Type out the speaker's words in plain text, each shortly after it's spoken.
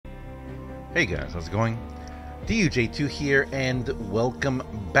Hey guys, how's it going? DUJ2 here, and welcome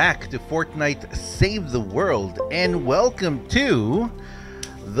back to Fortnite Save the World, and welcome to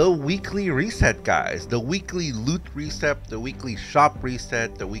the weekly reset, guys. The weekly loot reset, the weekly shop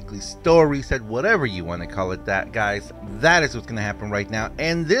reset, the weekly store reset, whatever you want to call it, that guys, that is what's going to happen right now.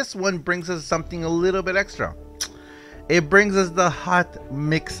 And this one brings us something a little bit extra. It brings us the Hot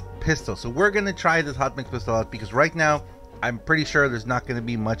Mix Pistol. So we're going to try this Hot Mix Pistol out because right now I'm pretty sure there's not going to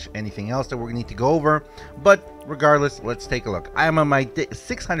be much anything else that we're going to need to go over. But regardless, let's take a look. I am on my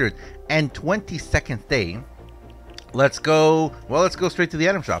 622nd day. Let's go. Well, let's go straight to the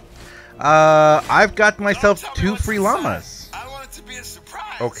item shop. I've got myself 2 free llamas. I want it to be a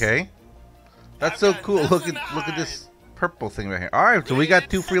surprise. Okay, that's so cool. Look at this purple thing right here. All right, so we got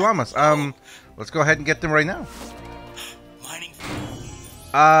 2 free llamas. Let's go ahead and get them right now.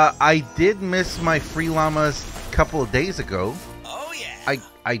 I did miss my free llamas a couple of days ago. Oh yeah.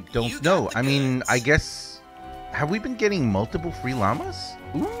 I don't know. I mean, I guess, have we been getting multiple free llamas?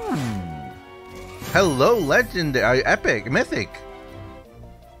 Ooh. Hello, legendary, epic, mythic.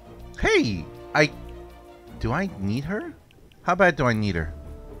 Hey, do I need her? How bad do I need her?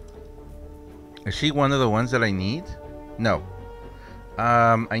 Is she one of the ones that I need? No.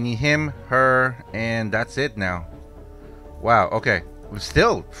 I need him, her, and that's it now. Wow, okay.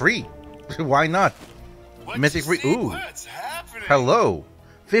 Still free. Why not? Mythic free. Ooh. What's happening? Hello.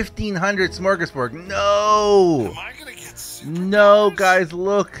 1500 smorgasbord. No. Am I gonna get super No, powers? guys,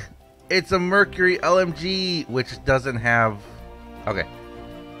 look. It's a Mercury LMG, which doesn't have... Okay.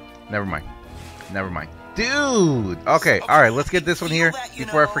 Never mind. Never mind. Dude. Okay. All right. Let's get this one here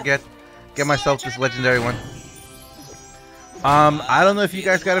before I forget. Get myself this legendary one. I don't know if you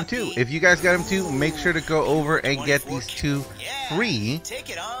guys got him too. If you guys got him too, make sure to go over and get these 2 free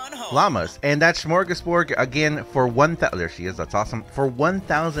llamas. And that's smorgasbord again for 1,000. There she is. That's awesome. For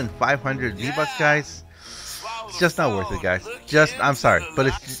 1,500 V-Bucks, guys. It's just not worth it, guys. I'm sorry, but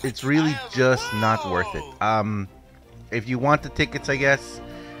it's really just not worth it. If you want the tickets, I guess,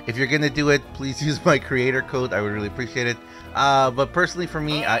 if you're gonna do it, please use my creator code. I would really appreciate it. But personally, for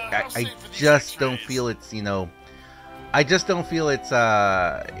me, I just don't feel it's, you know, I just don't feel it's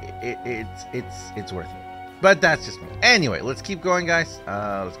worth it. But that's just me. Anyway, let's keep going, guys.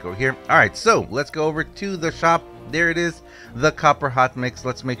 Let's go here. All right, so let's go over to the shop. There it is, the copper hot mix.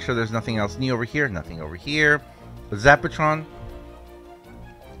 Let's make sure there's nothing else new over here. Nothing over here. Zapatron,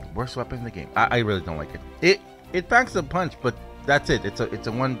 worst weapon in the game. I really don't like it. It packs a punch, but that's it. It's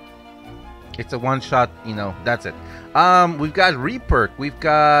a one shot, you know, that's it. We've got reperk, we've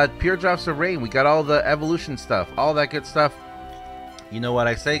got pure drops of rain, we got all the evolution stuff, all that good stuff. You know what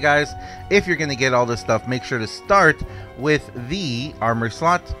I say, guys, if you're gonna get all this stuff, make sure to start with the armor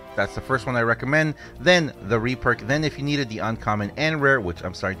slot. That's the first one I recommend. Then the reperk, then if you needed the uncommon and rare, which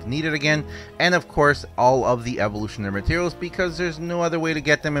I'm starting to need it again, and of course all of the evolutionary materials, because there's no other way to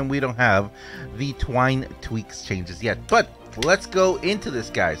get them and we don't have the twine tweaks changes yet. But let's go into this,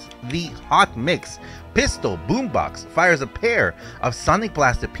 guys. The Hot Mix Pistol Boombox fires a pair of sonic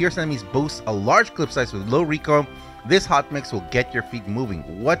blasts that pierce enemies, boasts a large clip size with low recoil. This Hot Mix will get your feet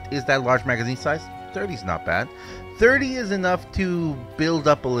moving. What is that large magazine size? 30 is not bad. 30 is enough to build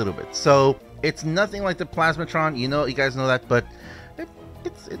up a little bit. So it's nothing like the Plasmatron, you know, you guys know that, but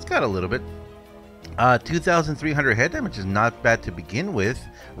it's got a little bit. 2,300 head damage is not bad to begin with.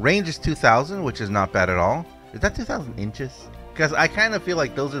 Range is 2,000, which is not bad at all. Is that 2,000 inches? Because I kind of feel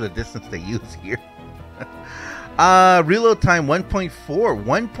like those are the distance they use here. Reload time 1.4.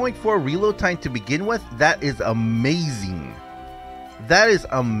 1.4 reload time to begin with. That is amazing. That is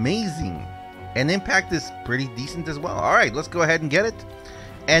amazing. And impact is pretty decent as well. All right, let's go ahead and get it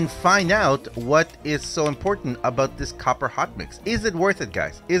and find out what is so important about this copper hot mix. Is it worth it,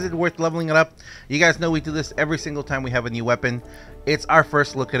 guys? Is it worth leveling it up? You guys know we do this every single time we have a new weapon. It's our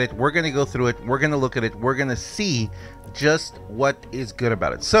first look at it. We're going to go through it. We're going to look at it. We're going to see just what is good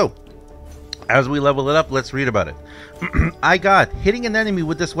about it. So as we level it up, let's read about it. I got hitting an enemy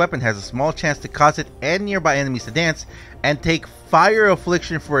with this weapon has a small chance to cause it and nearby enemies to dance and take fire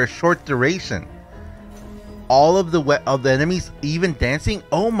affliction for a short duration. All of the enemies even dancing?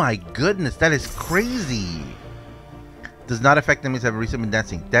 Oh my goodness, that is crazy. Does not affect enemies that have recently been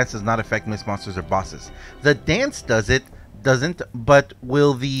dancing. Dance does not affect miss monsters or bosses. The dance doesn't, but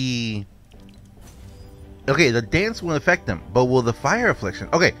will the... Okay, the dance will affect them, but will the fire affliction?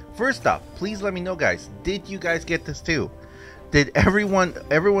 Okay, first off, please let me know, guys. Did you guys get this too? Did everyone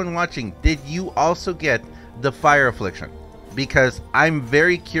watching, did you also get the fire affliction? Because I'm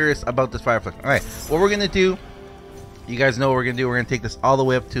very curious about this fire affliction. All right, what we're gonna do, you guys know what we're gonna do. We're gonna take this all the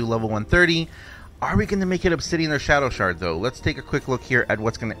way up to level 130. Are we going to make it Obsidian or Shadow Shard, though? Let's take a quick look here at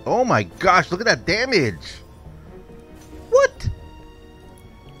what's going to... Oh my gosh, look at that damage! What?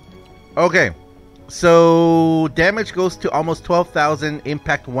 Okay. So, damage goes to almost 12,000,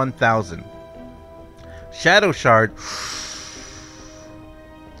 impact 1,000. Shadow Shard...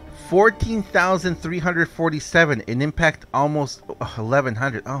 14,347 in impact, almost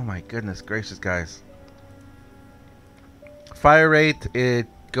 1,100. Oh my goodness gracious, guys. Fire rate, it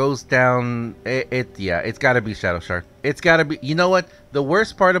goes down. Yeah, it's got to be Shadow Shard. It's got to be. You know what? The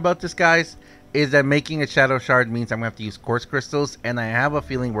worst part about this, guys, is that making a Shadow Shard means I'm going to have to use Quartz Crystals, and I have a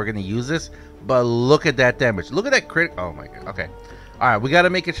feeling we're going to use this. But look at that damage. Look at that crit. Oh my god. Okay. All right, we got to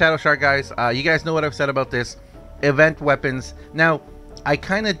make a Shadow Shard, guys. You guys know what I've said about this. Event weapons. Now, I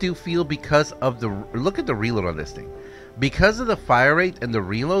kind of do feel because of the look at the reload on this thing, because of the fire rate and the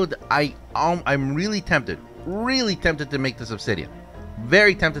reload, I'm really tempted to make this Obsidian,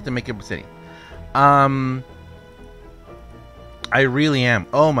 very tempted to make it Obsidian. I really am.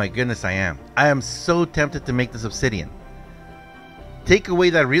 Oh my goodness, I am so tempted to make this Obsidian. Take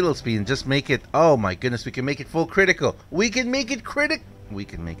away that reload speed and just make it. Oh my goodness, we can make it full critical. We can make it critical.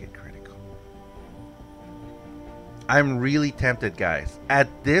 I'm really tempted, guys. At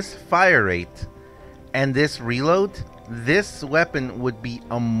this fire rate and this reload, this weapon would be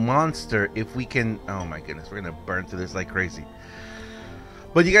a monster if we can... Oh my goodness, we're going to burn through this like crazy.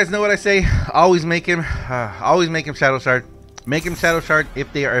 But you guys know what I say. Always make him Shadow Shard. Make him Shadow Shard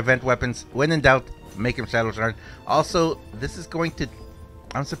if they are event weapons. When in doubt, make him Shadow Shard. Also, this is going to...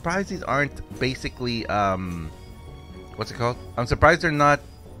 I'm surprised these aren't basically... what's it called? I'm surprised they're not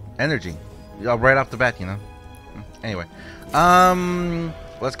energy. Right off the bat, you know. Anyway,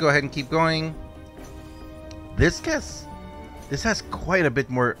 let's go ahead and keep going. This has quite a bit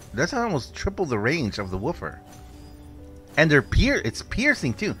more. That's almost triple the range of the woofer, and it's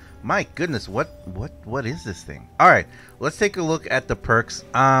piercing too. My goodness, what is this thing? All right, let's take a look at the perks.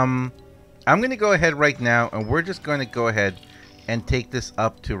 I'm gonna go ahead right now, and we're just going to go ahead and take this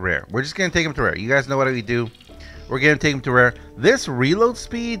up to rare. We're just gonna take him to rare. You guys know what we do. We're gonna take him to rare. This reload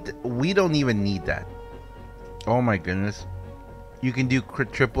speed, we don't even need that. Oh my goodness. You can do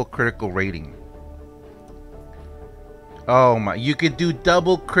triple critical rating. Oh my, you could do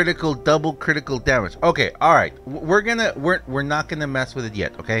double critical damage. Okay, all right. We're not gonna mess with it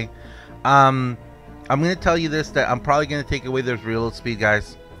yet, okay? I'm gonna tell you this, that I'm probably gonna take away this reload speed,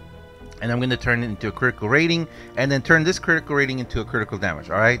 guys, and I'm gonna turn it into a critical rating, and then turn this critical rating into a critical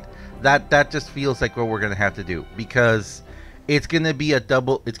damage. All right, that just feels like what we're gonna have to do, because it's gonna be a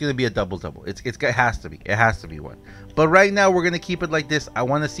double. It's gonna be a double. It has to be. It has to be one. But right now we're gonna keep it like this. I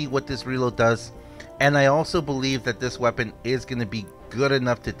want to see what this reload does, and I also believe that this weapon is gonna be good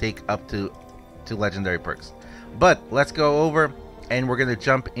enough to take up to legendary perks. But let's go over, and we're gonna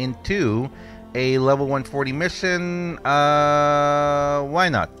jump into a level 140 mission. Why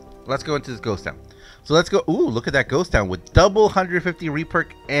not? Let's go into this ghost town. So let's go. Ooh, look at that ghost town with double 150 reperk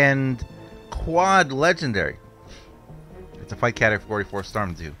and quad legendary. It's a fight category 4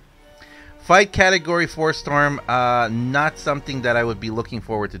 storm too. Fight category 4 storm, not something that I would be looking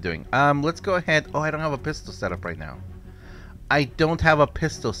forward to doing. Let's go ahead. Oh, I don't have a pistol setup right now.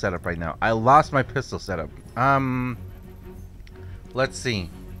 I lost my pistol setup. Let's see.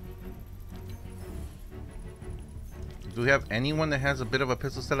 Do we have anyone that has a bit of a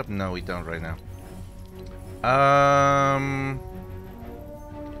pistol setup? No, we don't right now.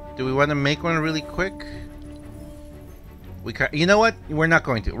 Do we want to make one really quick? You know what? We're not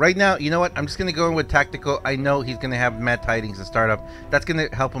going to. Right now, you know what? I'm just going to go in with tactical. I know he's going to have mad tidings to start up. That's going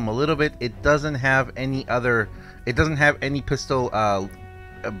to help him a little bit. It doesn't have any other... It doesn't have any pistol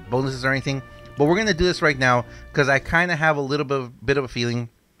bonuses or anything. But we're going to do this right now because I kind of have a little bit of a feeling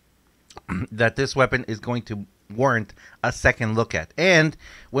that this weapon is going to warrant a second look at. And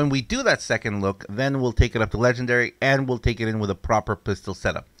when we do that second look, then we'll take it up to legendary and we'll take it in with a proper pistol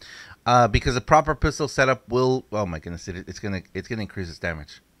setup. Because a proper pistol setup will... Oh my goodness, it's gonna increase its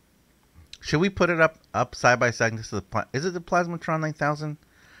damage. Should we put it up side by side next to the... Is it the Plasmatron 9000?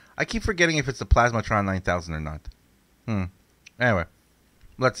 I keep forgetting if it's the Plasmatron 9000 or not. Anyway,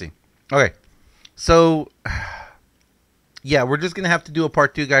 let's see. Okay, so... Yeah, we're just going to have to do a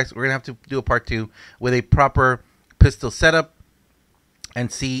part 2, guys. We're going to have to do a part 2 with a proper pistol setup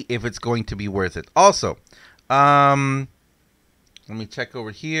and see if it's going to be worth it. Also, let me check over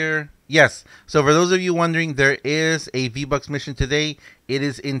here. Yes, so for those of you wondering, there is a V-Bucks mission today. It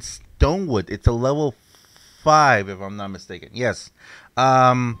is in Stonewood. It's a level 5, if I'm not mistaken. Yes. Okay,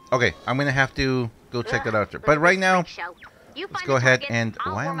 I'm going to have to go check that out. But right now, let's go ahead and...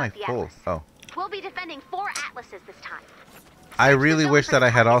 Why am I full? Oh. We'll be defending 4 atlases this time. I really wish that I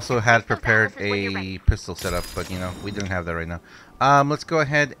had also had prepared a pistol setup, but you know, we didn't have that right now. Let's go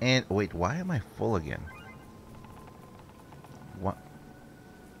ahead and wait. Why am I full again? What?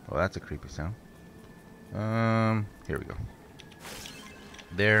 Oh, that's a creepy sound. Here we go.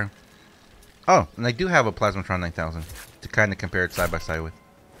 There. Oh, and I do have a Plasmatron 9000 to kind of compare it side by side with.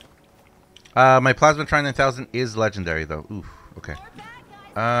 My Plasmatron 9000 is legendary though. Oof. Okay.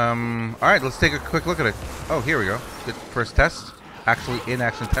 Alright, let's take a quick look at it. Oh, here we go. Good first test. Actually,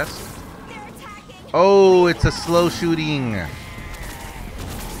 in-action test. Oh, it's a slow shooting.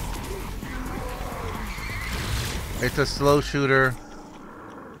 It's a slow shooter.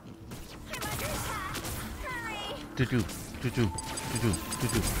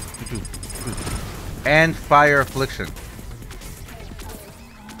 And fire affliction.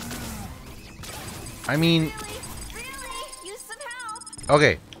 I mean...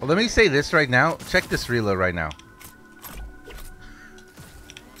 Okay, well, let me say this right now. Check this reload right now.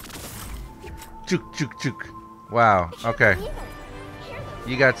 Chook, chook, chook. Wow, okay.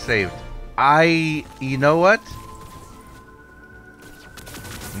 You got saved. You know what?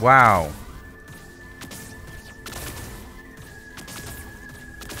 Wow.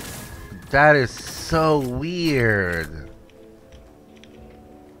 That is so weird.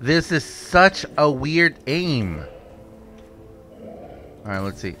 This is such a weird aim. Alright,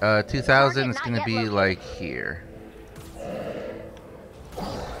 let's see. 2000 is going to be like here.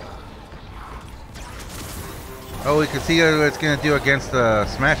 Oh, we can see what it's going to do against the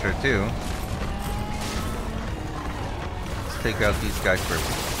Smasher, too. Let's take out these guys first.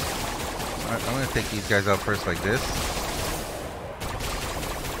 Alright, I'm going to take these guys out first like this.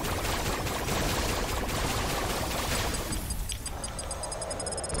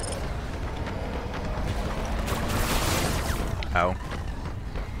 Ow.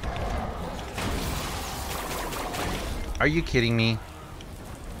 Are you kidding me?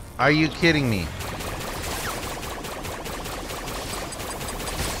 Are you kidding me?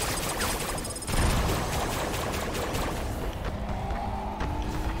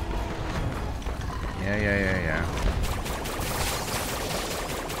 Yeah.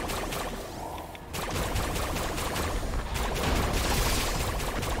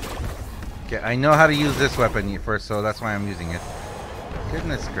 Okay, I know how to use this weapon first, so that's why I'm using it.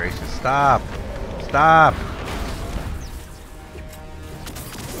 Goodness gracious, stop! Stop!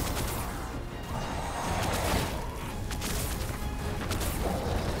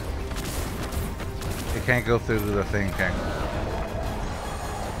 It can't go through the thing, okay?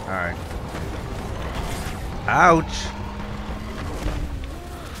 Alright. Ouch!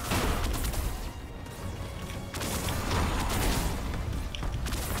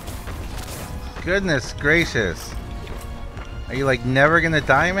 Goodness gracious. Are you like never gonna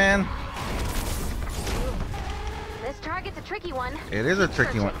die, man? This target's a tricky one. It is a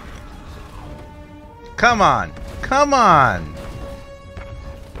tricky one. Come on! Come on!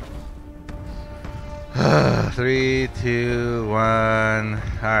 3, 2, 1.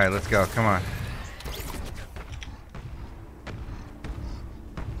 Alright, let's go. Come on.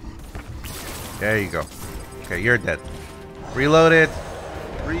 There you go. Okay, you're dead. Reload it.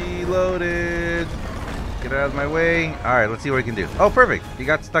 Reload it. Get out of my way. Alright, let's see what he can do. Oh, perfect. He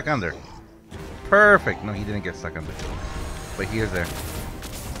got stuck under. Perfect. No, he didn't get stuck under. But he is there.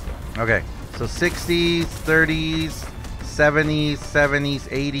 Okay, so 60s, 30s, 70s, 70s,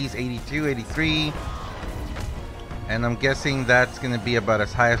 80s, 82, 83. And I'm guessing that's going to be about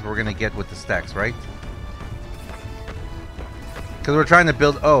as high as we're going to get with the stacks, right? Because we're trying to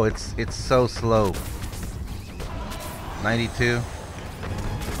build... Oh, it's so slow. 92.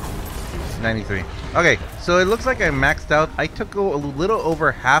 93. Okay, so it looks like I maxed out. I took a little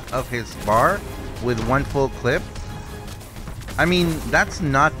over half of his bar with one full clip. I mean, that's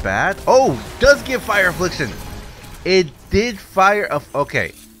not bad. Oh, does give fire affliction. It did fire of...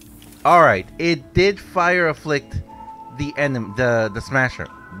 Okay. Alright, it did fire afflict the enemy, the Smasher.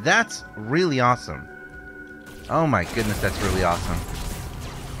 That's really awesome. Oh my goodness, that's really awesome.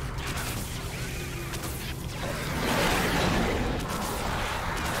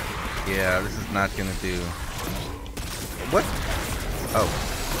 Yeah, this is not gonna do. What? Oh,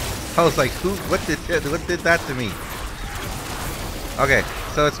 I was like, who? What did that to me? Okay,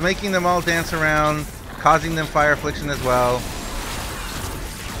 so it's making them all dance around, causing them fire affliction as well.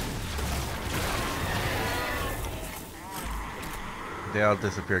 They all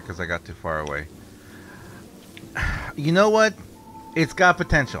disappeared because I got too far away. You know what? It's got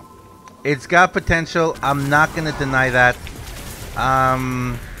potential. It's got potential. I'm not going to deny that.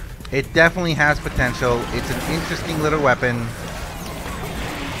 It definitely has potential. It's an interesting little weapon.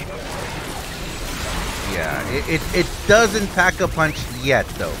 Yeah, it doesn't pack a punch yet,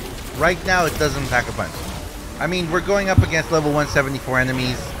 though. Right now, it doesn't pack a punch. I mean, we're going up against level 174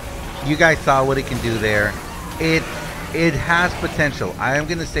 enemies. You guys saw what it can do there. It has potential. I am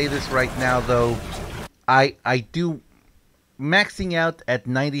going to say this right now, though. I do... Maxing out at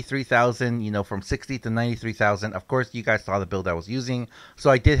 93,000, you know, from 60 to 93,000. Of course, you guys saw the build I was using. So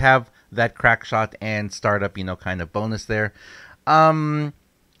I did have that crack shot and startup, you know, kind of bonus there. I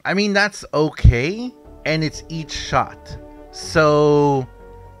mean, that's okay. And it's each shot. So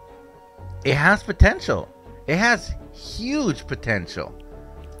it has potential. It has huge potential.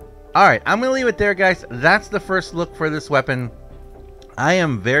 Alright, I'm going to leave it there, guys. That's the first look for this weapon. I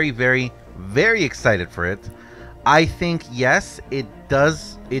am very, very, very excited for it. I think, yes, it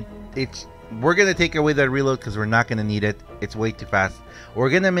does. We're going to take away that reload because we're not going to need it. It's way too fast.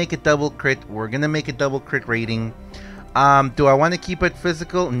 We're going to make it double crit. We're going to make it double crit rating. Do I want to keep it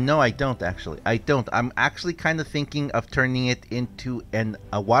physical? No, I don't, actually. I don't. I'm actually kind of thinking of turning it into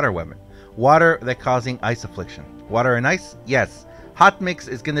a water weapon. Water that causing ice affliction. Water and ice? Yes. Hot mix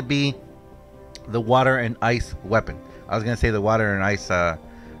is going to be the water and ice weapon. I was going to say the water and ice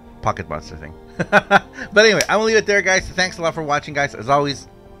pocket monster thing. But anyway, I'm gonna leave it there, guys. Thanks a lot for watching, guys. As always,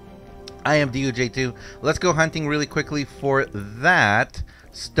 I am DUJ2. Let's go hunting really quickly for that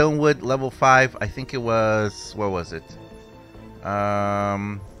Stonewood level 5. I think it was, what was it?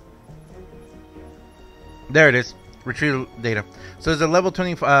 There it is. Retrieve data. So there's a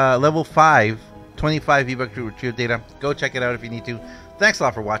level 5 25 V-Buck to retrieve data. Go check it out if you need to. Thanks a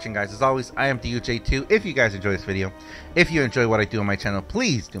lot for watching, guys. As always, I am DUJ2. If you guys enjoy this video, if you enjoy what I do on my channel,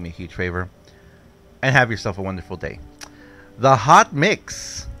 please do me a huge favor and have yourself a wonderful day. The hot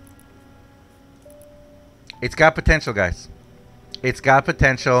mix. It's got potential, guys. It's got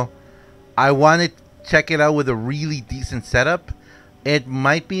potential. I want to check it out with a really decent setup. It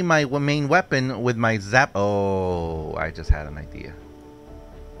might be my main weapon with my zap. Oh, I just had an idea.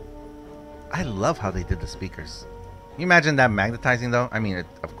 I love how they did the speakers. Can you imagine that magnetizing, though? I mean,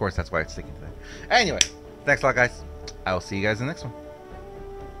 of course, that's why it's sticking to that. Anyway, thanks a lot, guys. I will see you guys in the next one.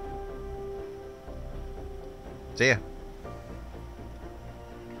 See ya.